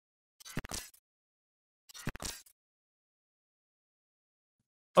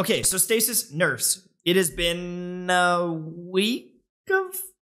Okay, so Stasis nerfs. It has been a week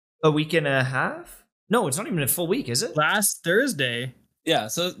and a half. No, it's not even a full week, is it? Last Thursday. Yeah,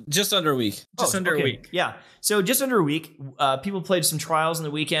 so just under a week. Just under a week. Yeah, so just under a week. People played some trials on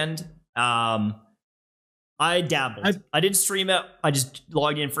the weekend. I dabbled. I didn't stream it. I just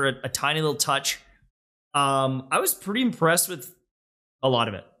logged in for a tiny little touch. I was pretty impressed with a lot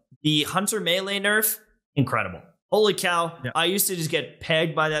of it. The Hunter Melee nerf, incredible. Holy cow. Yeah. I used to just get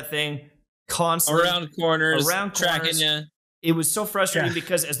pegged by that thing constantly. Around corners, tracking you. It was so frustrating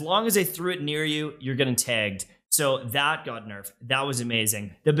because as long as they threw it near you, you're getting tagged. So that got nerfed. That was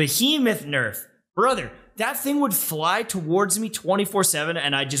amazing. The Behemoth nerf. Brother, that thing would fly towards me 24/7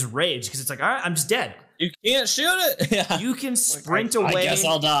 and I just rage because it's like, all right, I'm just dead. You can't shoot it. Yeah. You can sprint away. I guess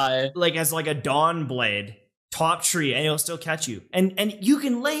I'll die. Like as like a Dawn Blade, top tree, and it'll still catch you. And you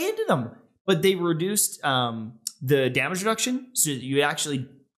can lay into them. But they reduced the damage reduction, so you actually,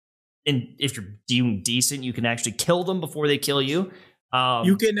 if you're doing decent, you can actually kill them before they kill you.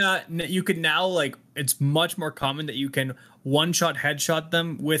 You can now, like, it's much more common that you can one-shot headshot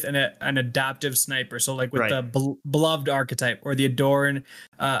them with an adaptive sniper. So like with the beloved archetype or the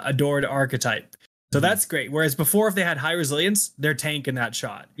adored archetype. So that's great. Whereas before, if they had high resilience, they're tanking that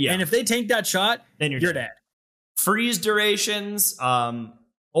shot. Yeah. And if they tank that shot, then you're dead. Freeze durations.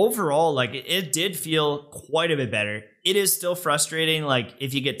 Overall, like it did feel quite a bit better. It is still frustrating, like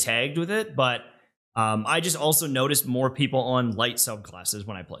if you get tagged with it, but I just also noticed more people on light subclasses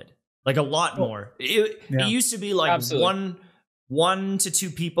when I played, like a lot more. It used to be like one to two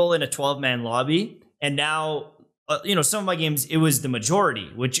people in a 12-man lobby, and now some of my games it was the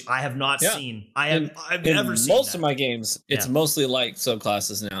majority, which I have not seen. I've never seen most of my games. It's mostly light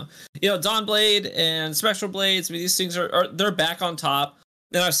subclasses now. Dawn Blade and Spectral Blades. I mean, these things they're back on top.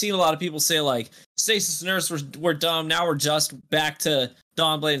 And I've seen a lot of people say, like, Stasis nerfs were dumb. Now we're just back to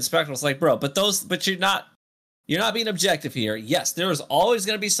Dawnblade and Spectral. It's like, bro, but you're not being objective here. Yes, there is always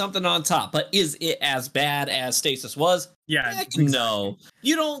going to be something on top, but is it as bad as Stasis was? Yeah, exactly. No.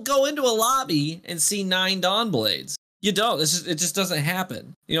 You don't go into a lobby and see 9 Dawnblades. You don't. It just doesn't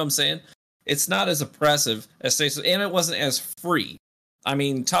happen. You know what I'm saying? It's not as oppressive as Stasis, and it wasn't as free. I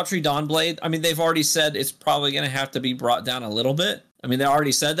mean, Top Tree Dawnblade, I mean, they've already said it's probably going to have to be brought down a little bit. I mean, they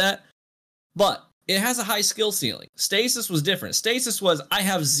already said that, but it has a high skill ceiling. Stasis was different. Stasis was, I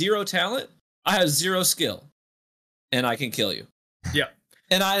have 0 talent, I have 0 skill, and I can kill you. Yeah.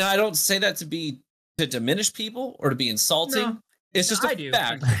 And I don't say that to diminish people or to be insulting. No, it's just a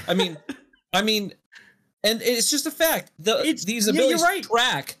fact. I mean, and it's just a fact. These abilities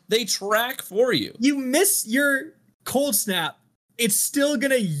they track for you. You miss your cold snap, it's still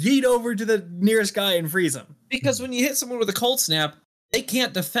going to yeet over to the nearest guy and freeze him. Because when you hit someone with a cold snap, they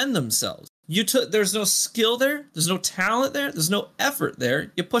can't defend themselves. There's no skill there. There's no talent there. There's no effort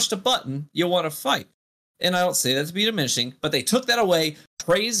there. You pushed a button. You want to fight. And I don't say that to be diminishing, but they took that away.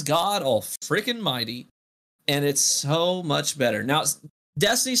 Praise God, all freaking mighty. And it's so much better. Now,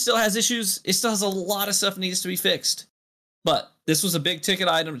 Destiny still has issues. It still has a lot of stuff that needs to be fixed. But this was a big ticket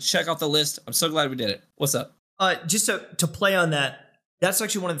item to check off the list. I'm so glad we did it. What's up? Just to play on that, that's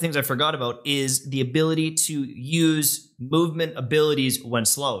actually one of the things I forgot about is the ability to use movement abilities when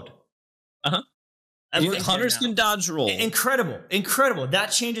slowed. Uh-huh. Hunters can dodge roll. Incredible.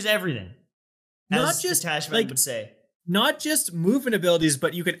 That changes everything. Not just attachment would say. Not just movement abilities,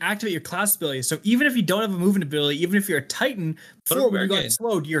 but you can activate your class abilities. So even if you don't have a movement ability, even if you're a Titan, before when you got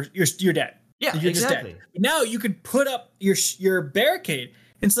slowed, you're dead. Yeah, you're exactly. Just dead. Now you can put up your barricade.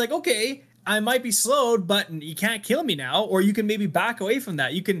 It's like, okay, I might be slowed, but you can't kill me now. Or you can maybe back away from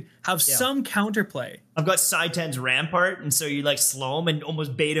that. You can have some counterplay. I've got Saitan's Rampart, and so you like slow him and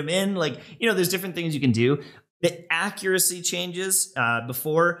almost bait him in. Like, there's different things you can do. The accuracy changes.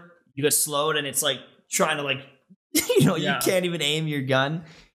 Before you get slowed, and it's like trying to like, you can't even aim your gun.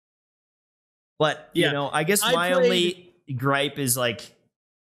 But, I guess my only gripe is like,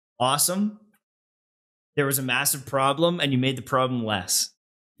 awesome. There was a massive problem, and you made the problem less.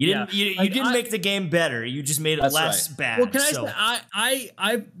 You didn't make the game better. You just made it less bad. Well, can I say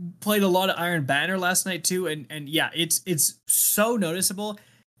I played a lot of Iron Banner last night too, and yeah, it's so noticeable.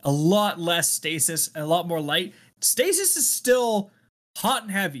 A lot less stasis, a lot more light. Stasis is still hot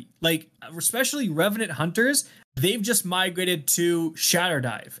and heavy. Like especially Revenant Hunters, they've just migrated to Shatter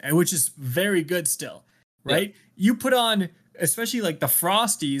Dive, which is very good still, right? Yeah. You put on especially like the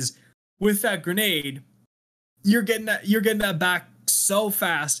Frosties with that grenade, you're getting that back so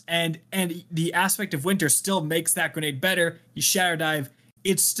fast, and the aspect of winter still makes that grenade better. You Shatter Dive,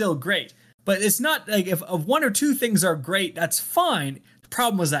 it's still great. But it's not like if one or two things are great, that's fine. The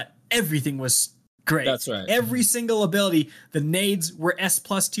problem was that everything was Great. That's right. Every single ability, the nades were S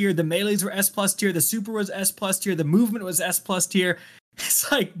plus tier, the melees were S plus tier, the super was S plus tier, the movement was S plus tier.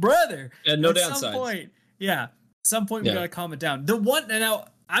 It's like, brother. And no at downsides. Some point we gotta calm it down. The one, and now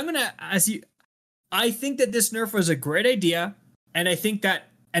I'm gonna ask you. I think that this nerf was a great idea, and I think that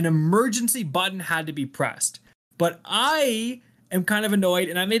an emergency button had to be pressed. But I am kind of annoyed,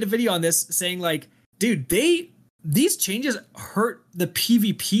 and I made a video on this saying like, dude, these changes hurt the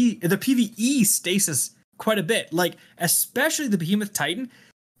PvE stasis quite a bit. Like, especially the Behemoth Titan,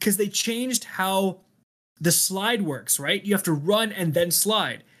 because they changed how the slide works, right? You have to run and then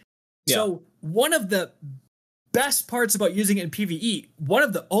slide. Yeah. So one of the best parts about using it in PvE, one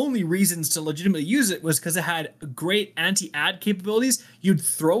of the only reasons to legitimately use it was because it had great anti-ad capabilities. You'd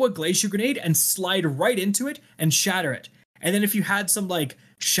throw a glacier grenade and slide right into it and shatter it. And then if you had some like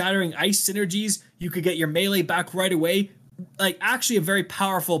shattering ice synergies, you could get your melee back right away. Like, actually a very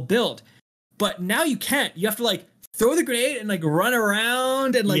powerful build. But now you can't. You have to like throw the grenade and like run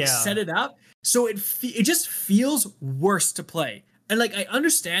around and like set it up. So it just feels worse to play. And like, I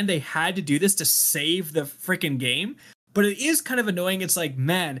understand they had to do this to save the freaking game, but it is kind of annoying. It's like,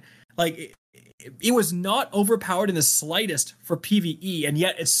 man, like it was not overpowered in the slightest for PvE, and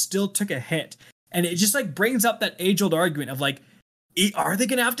yet it still took a hit. And it just like brings up that age-old argument of like, are they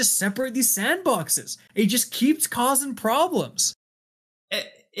going to have to separate these sandboxes? It just keeps causing problems.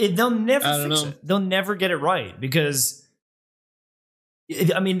 They'll never fix it. They'll never get it right, because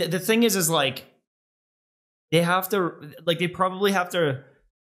I mean, the thing is like, they probably have to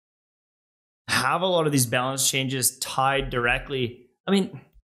have a lot of these balance changes tied directly. I mean,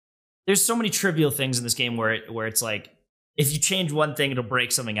 there's so many trivial things in this game where it's like, if you change one thing, it'll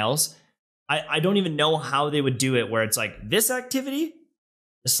break something else. I don't even know how they would do it where it's like, this activity,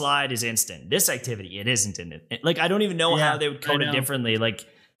 the slide is instant. This activity, it isn't in it. Like, I don't even know how they would code it differently. Like,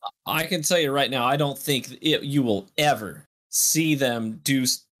 I can tell you right now, I don't think you will ever see them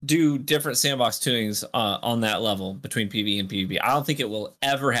do different sandbox tunings on that level between PvE and PvP. I don't think it will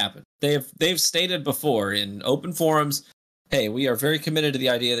ever happen. They've stated before in open forums, hey, we are very committed to the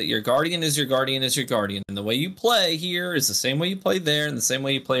idea that your guardian is your guardian is your guardian, and the way you play here is the same way you play there and the same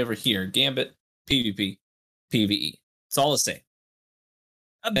way you play over here. Gambit, PvP, PvE. It's all the same.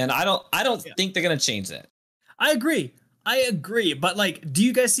 And I don't think they're gonna change that. I agree, but like, do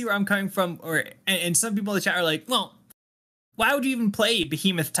you guys see where I'm coming from? And some people in the chat are like, well, why would you even play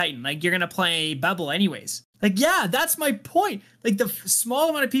Behemoth Titan? Like, you're gonna play Bubble anyways. Like, yeah, that's my point. Like, the small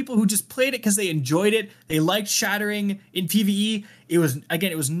amount of people who just played it because they enjoyed it, they liked shattering in PvE. It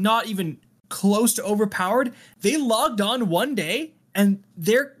was not even close to overpowered. They logged on one day and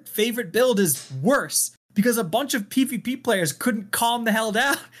their favorite build is worse because a bunch of PvP players couldn't calm the hell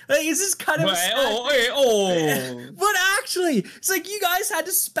down. Like, it's just kind of But actually, it's like you guys had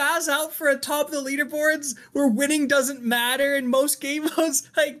to spaz out for a top of the leaderboards where winning doesn't matter in most game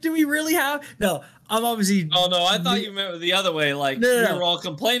modes. Like, do we really have? No, I'm obviously. Oh no, I thought you meant the other way. Like, we were all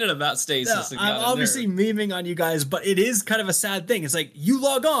complaining about Stasis. I'm obviously memeing on you guys, but it is kind of a sad thing. It's like, you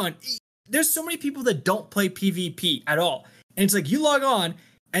log on. There's so many people that don't play PvP at all, and it's like, you log on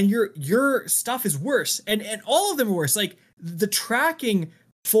and your stuff is worse, and all of them are worse. Like, the tracking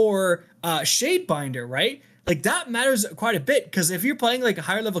for Shadebinder, right? Like, that matters quite a bit, because if you're playing like a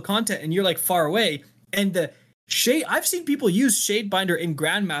higher level content and you're like far away, and the shade, I've seen people use Shadebinder in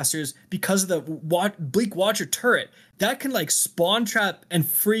Grandmasters because of the Bleak Watcher turret that can like spawn trap and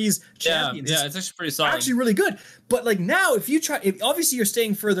freeze champions. Yeah, it's actually pretty solid. Actually really good. But like, now if obviously you're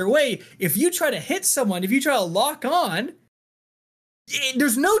staying further away, if you try to hit someone, if you try to lock on,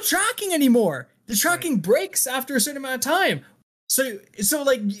 there's no tracking anymore. The tracking breaks after a certain amount of time. So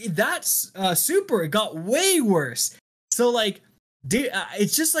like, that's super. It got way worse. So like, dude,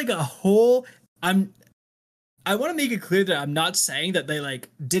 it's just like a whole. I want to make it clear that I'm not saying that they like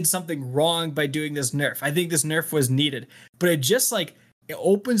did something wrong by doing this nerf. I think this nerf was needed, but it just like, it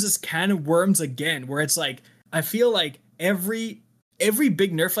opens this can of worms again, where it's like, I feel like every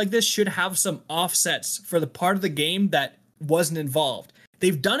big nerf like this should have some offsets for the part of the game that wasn't involved.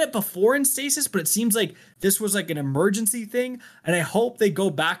 They've done it before in Stasis, but it seems like this was like an emergency thing, and I hope they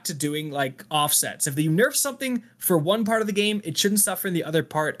go back to doing like offsets. If they nerf something for one part of the game, it shouldn't suffer in the other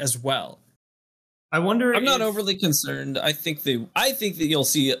part as well. I wonder. I'm not overly concerned. I think that you'll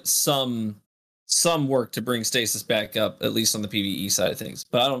see some work to bring Stasis back up, at least on the PvE side of things.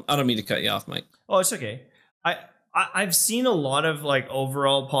 But I don't mean to cut you off, Mike. Oh, it's okay. I've seen a lot of like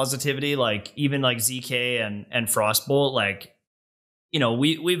overall positivity, like even like ZK and Frostbolt. Like, you know,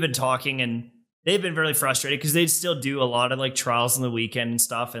 we've been talking, and they've been really frustrated because they still do a lot of like trials on the weekend and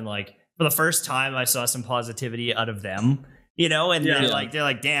stuff. And like, for the first time, I saw some positivity out of them. you know, and Yeah. they're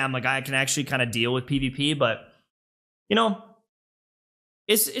like, damn, like I can actually kind of deal with PvP, but you know,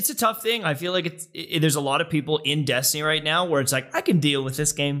 it's a tough thing. I feel like there's a lot of people in Destiny right now where it's like, I can deal with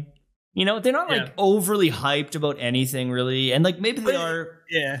this game. You know, they're not like overly hyped about anything really, and like maybe they are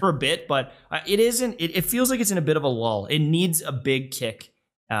for a bit, but it isn't. It feels like it's in a bit of a lull. It needs a big kick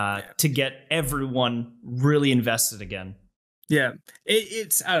to get everyone really invested again. Yeah,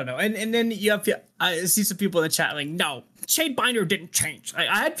 it's I don't know, and then you have I see some people in the chat like, no, Shadebinder didn't change. I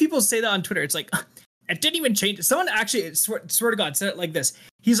had people say that on Twitter. It's like it didn't even change. Someone actually swear to God said it like this.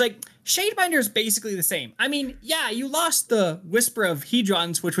 He's like, Shadebinder is basically the same. I mean, yeah, you lost the Whisper of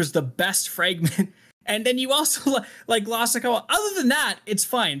Hedrons, which was the best fragment, and then you also like lost a couple. Other than that, it's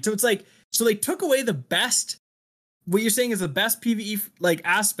fine. So it's like, so they took away the best. What you're saying is the best PvE like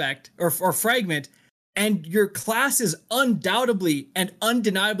aspect or fragment. And your class is undoubtedly and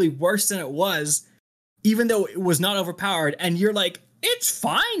undeniably worse than it was, even though it was not overpowered. And you're like, it's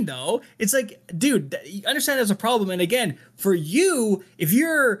fine though. It's like, dude, you understand there's a problem. And again, for you, if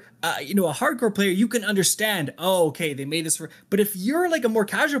you're, a hardcore player, you can understand. Oh, okay, they made this for. But if you're like a more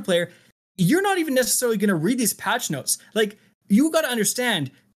casual player, you're not even necessarily going to read these patch notes. Like, you got to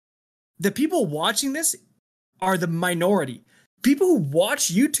understand, the people watching this are the minority. People who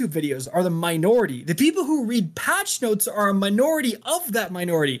watch YouTube videos are the minority. The people who read patch notes are a minority of that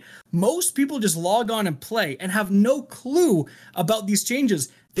minority. Most people just log on and play and have no clue about these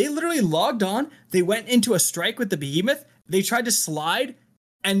changes. They literally logged on, they went into a strike with the behemoth, they tried to slide,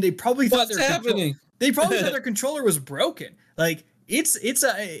 and they probably thought they probably thought their controller was broken. Like, it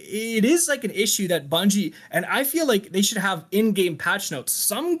is like an issue that Bungie, and I feel like they should have in-game patch notes.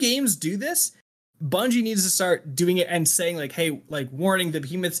 Some games do this. Bungie needs to start doing it and saying like, hey, like, warning, the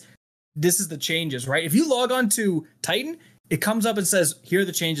behemoths, this is the changes, right? If you log on to Titan, it comes up and says, here are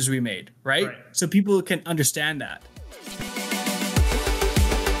the changes we made, right? So people can understand that.